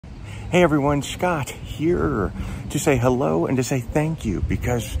Hey everyone, Scott here to say hello and to say thank you,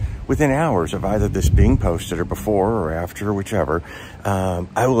 because within hours of either this being posted or before or after, whichever,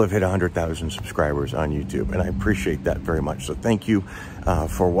 I will have hit 100,000 subscribers on YouTube, and I appreciate that very much. So thank you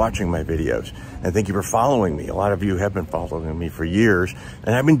for watching my videos, and thank you for following me. A lot of you have been following me for years,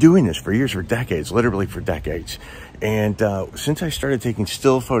 and I've been doing this for years, for decades, literally for decades. And since I started taking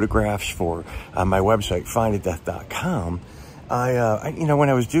still photographs for my website, findadeath.com, you know, when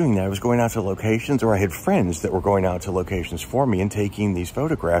I was doing that, I was going out to locations, or I had friends that were going out to locations for me and taking these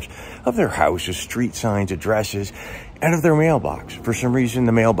photographs of their houses, street signs, addresses, and of their mailbox. For some reason,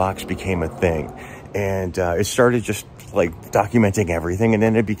 the mailbox became a thing. And it started just like documenting everything, and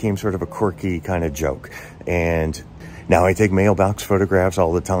then it became sort of a quirky kind of joke. And now I take mailbox photographs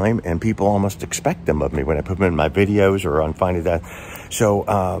all the time, and people almost expect them of me when I put them in my videos or on Find a Death.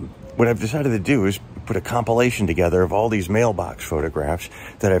 So what I've decided to do is put a compilation together of all these mailbox photographs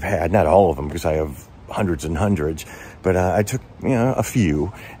that I've had. Not all of them, because I have hundreds and hundreds, but I took, you know, a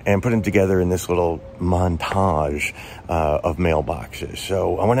few and put them together in this little montage of mailboxes.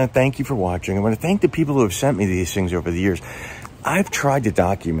 So I want to thank you for watching. I want to thank the people who have sent me these things over the years. I've tried to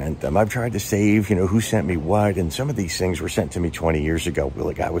document them. I've tried to save, you know, who sent me what, and some of these things were sent to me 20 years ago.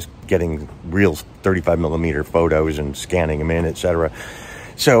 Like, I was getting real 35mm photos and scanning them in, etc.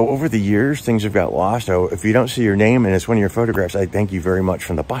 So over the years, things have got lost. So if you don't see your name and it's one of your photographs, I thank you very much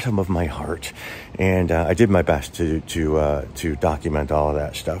from the bottom of my heart. And I did my best to document all of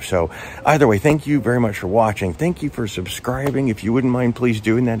that stuff. So either way, thank you very much for watching. Thank you for subscribing. If you wouldn't mind, please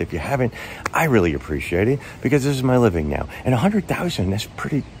doing that. If you haven't, I really appreciate it, because this is my living now. And 100,000, that's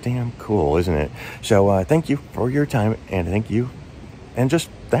pretty damn cool, isn't it? So thank you for your time, and thank you. And just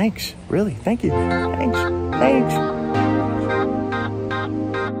thanks, really. Thank you. Thanks. Thanks.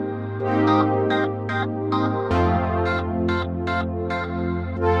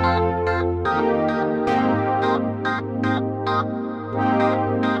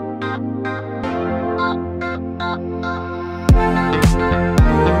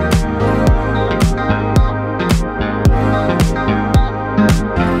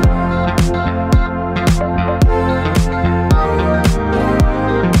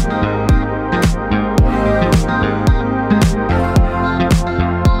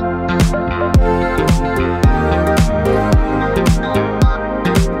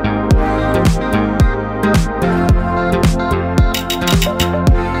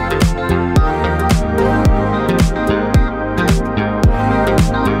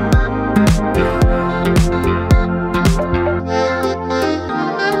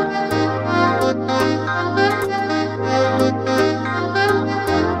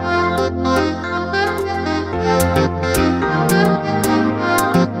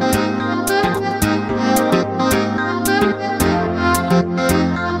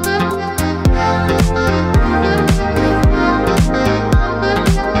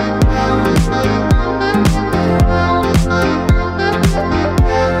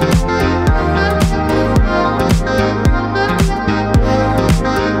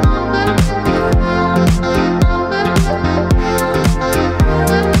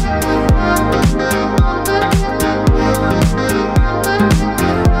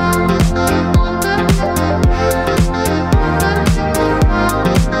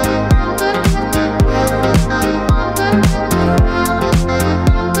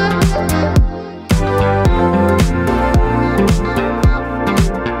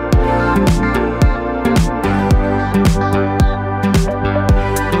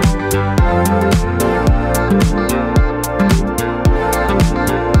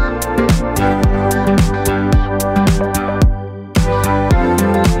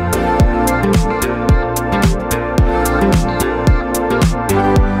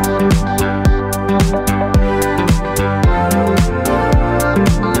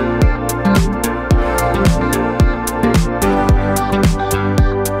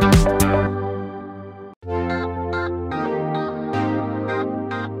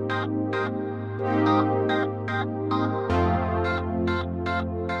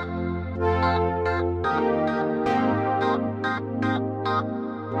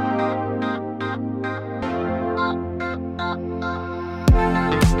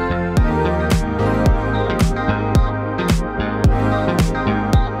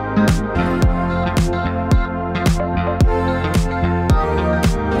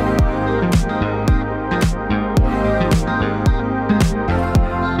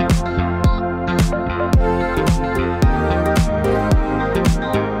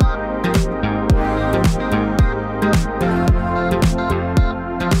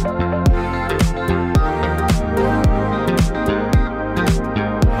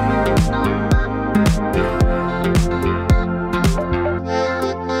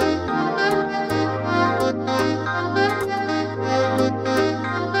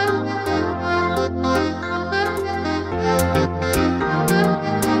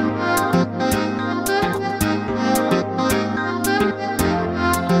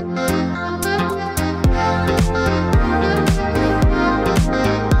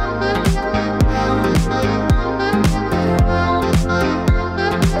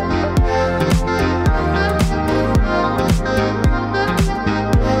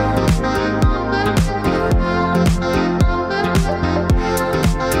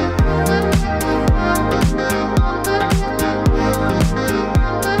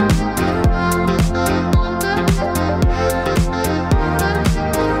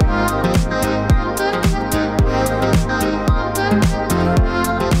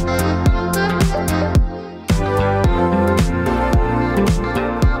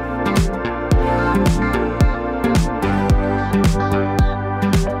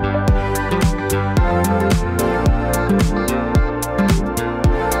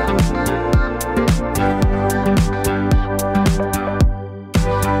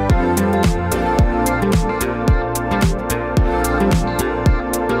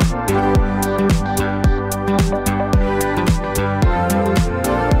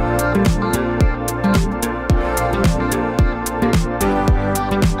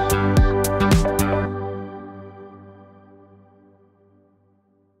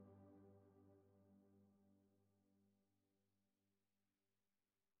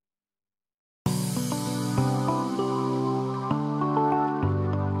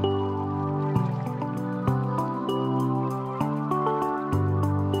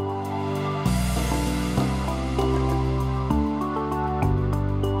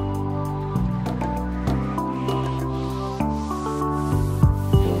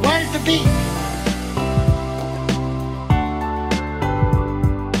 be.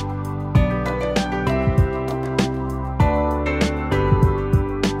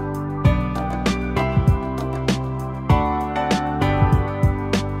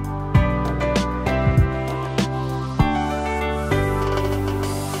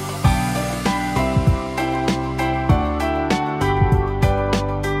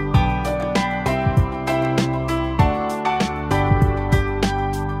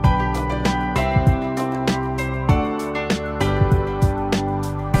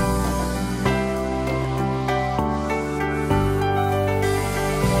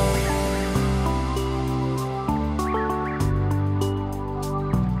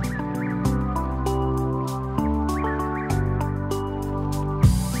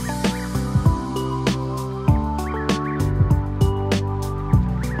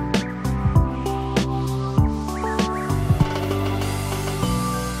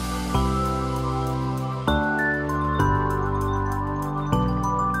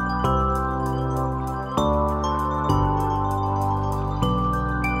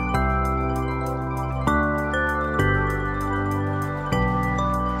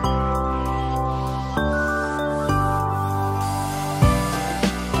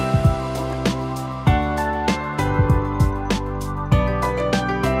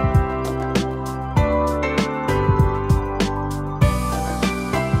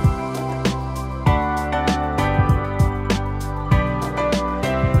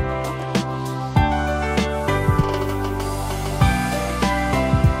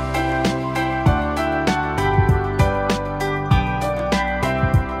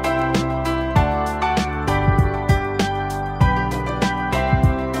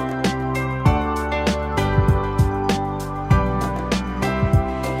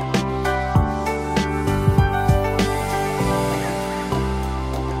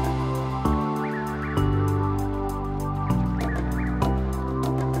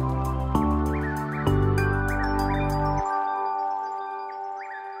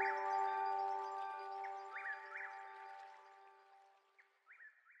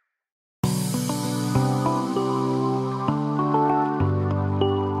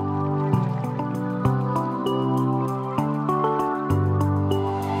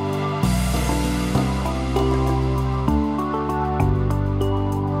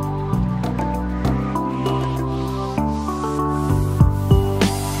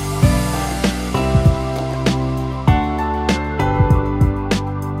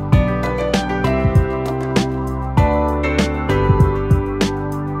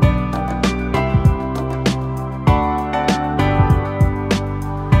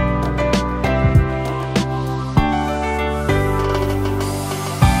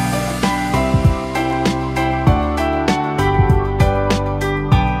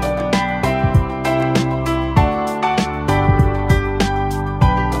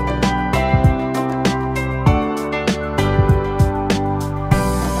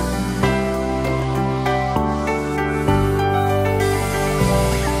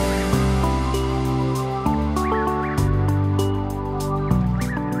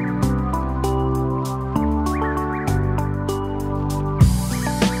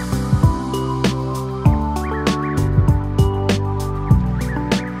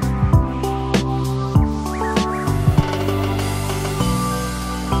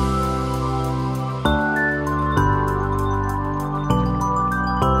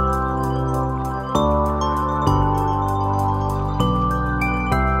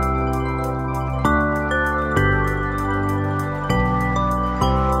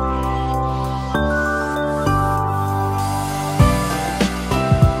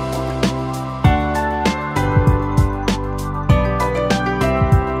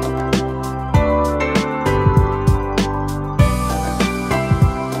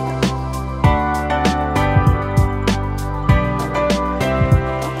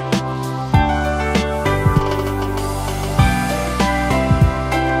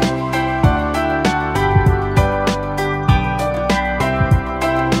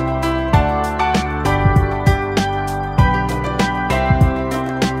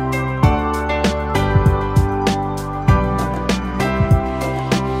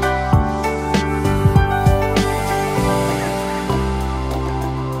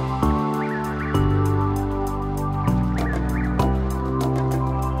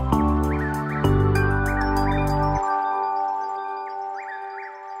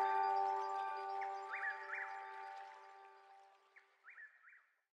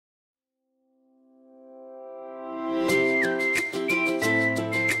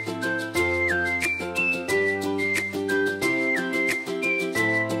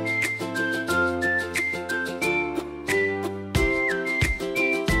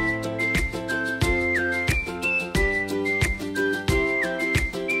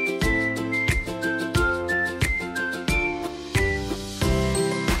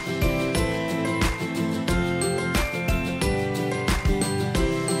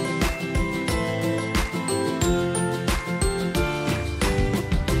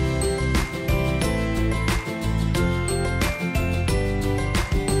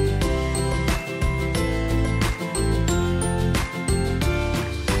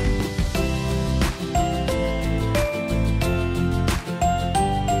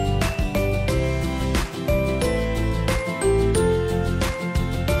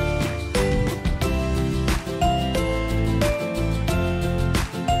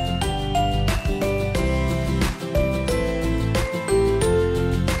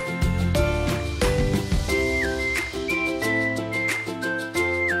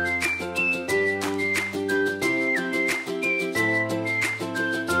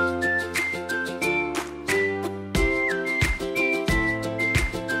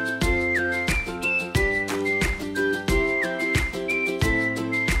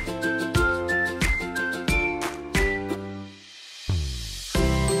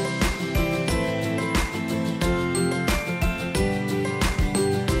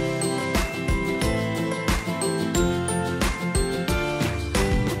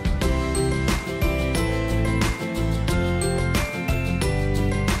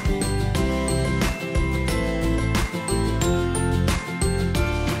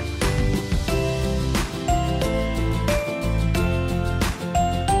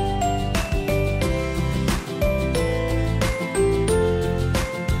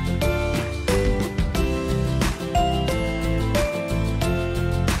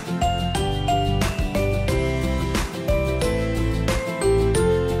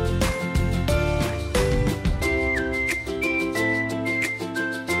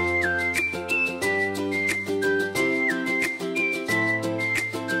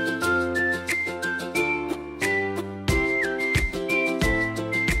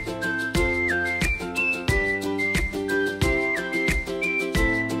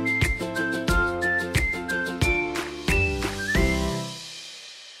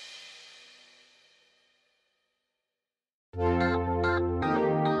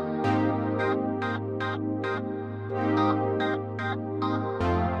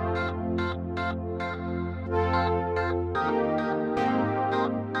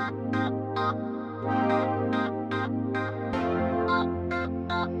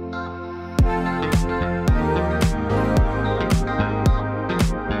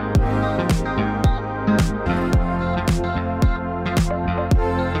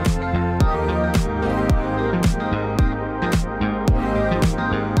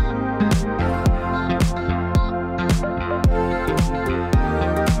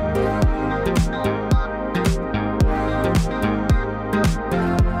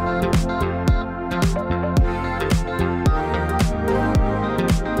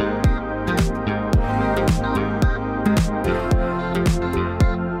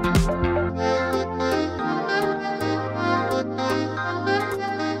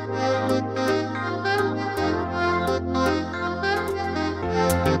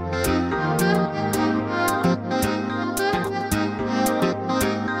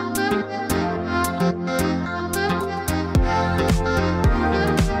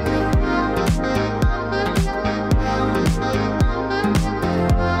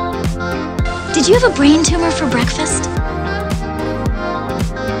 Did you have a brain tumor for breakfast?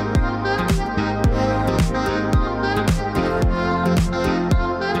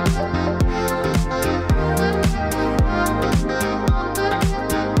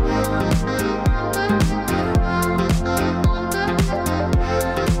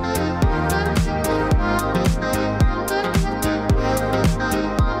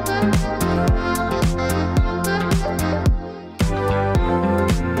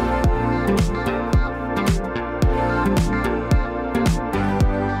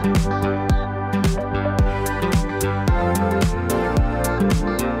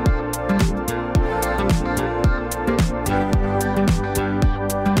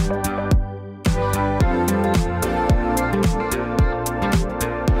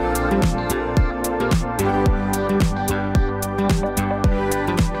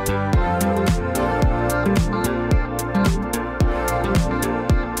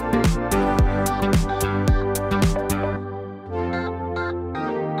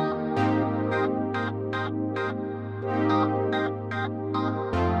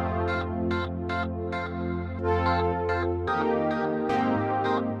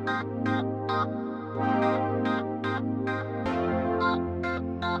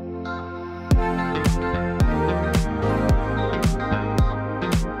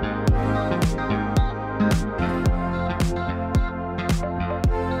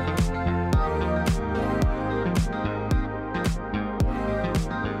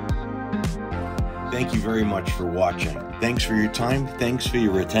 Thank you very much for watching. Thanks for your time. Thanks for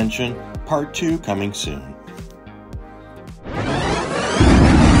your attention. Part 2 coming soon.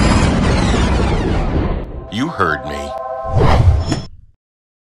 You heard me.